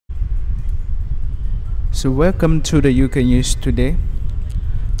So welcome to the UK news today.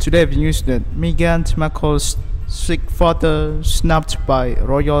 Today we news that Meghan Markle's sick father snubbed by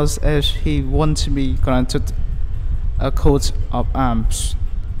royals as he won't be granted a coat of arms.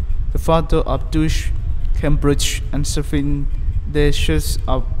 The father of Duchess Cambridge and Sophie, Duchess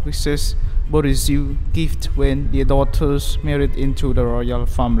of Wessex, both received gifts when their daughters married into the royal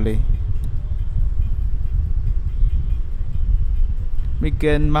family.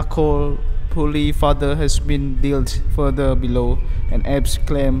 Meghan Markle's poorly father has been dealt further below, and Abe's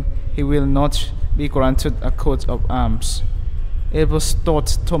claim he will not be granted a coat of arms. It was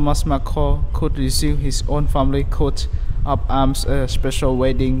thought Thomas Markle could receive his own family coat of arms as a special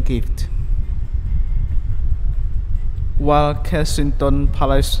wedding gift. While Kensington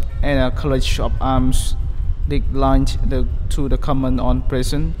Palace and a college of arms declined to comment on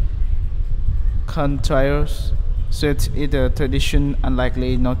present, courtiers said it a tradition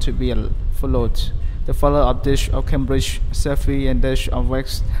unlikely not to be followed. The father of Duchess of Cambridge, Sophie, and Duchess of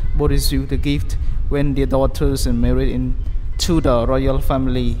Wessex both received the gift when their daughters are married into the royal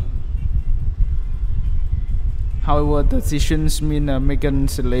family. However, the decisions mean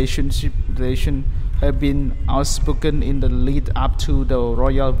Meghan's relation have been outspoken in the lead up to the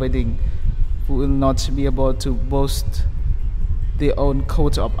royal wedding, who will not be able to boast their own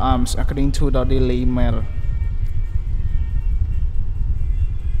coat of arms, according to the Daily Mail.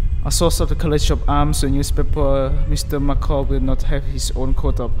 A source of the College of Arms, a newspaper, Mr. Markle will not have his own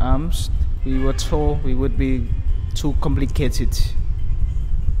coat of arms. We were told we would be too complicated.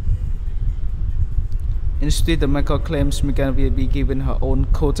 Instead, the Markle claims Meghan will be given her own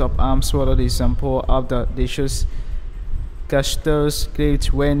coat of arms, follow the example of the Duchess Gloucester's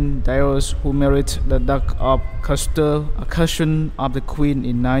gift when Doria, who married the Duke of Gloucester, a cousin of the Queen,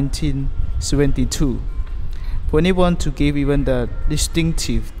 in 1972. For anyone to give even the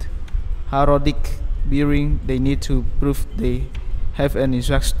distinctive heraldic bearing, they need to prove they have an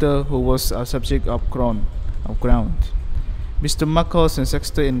ancestor who was a subject of ground. Mr. Markle's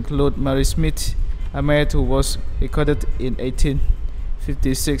ancestors include Mary Smith, a maid who was recorded in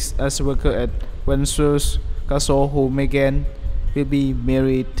 1856 as a worker at Windsor Castle, who Meghan will be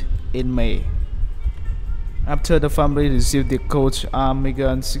married in May. After the family received their coat arm,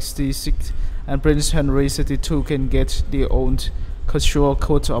 Meghan 66 and Prince Henry 32 can get their own casual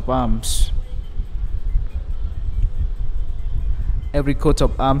coat of arms. Every coat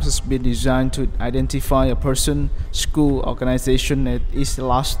of arms has been designed to identify a person, school, organization that is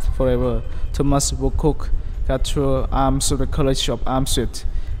last forever. Thomas Markle, Cathedral Arms of the College of Arms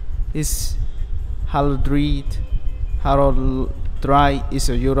is heraldry is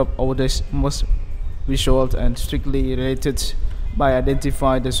Europe's oldest, most visual and strictly related by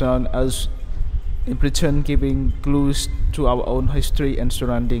identifying the surround us in Britain, giving clues to our own history and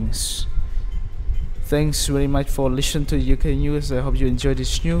surroundings. Thanks very much for listening to UK News. I hope you enjoyed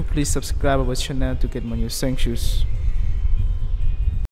this news. Please subscribe our channel to get more news. Thank you.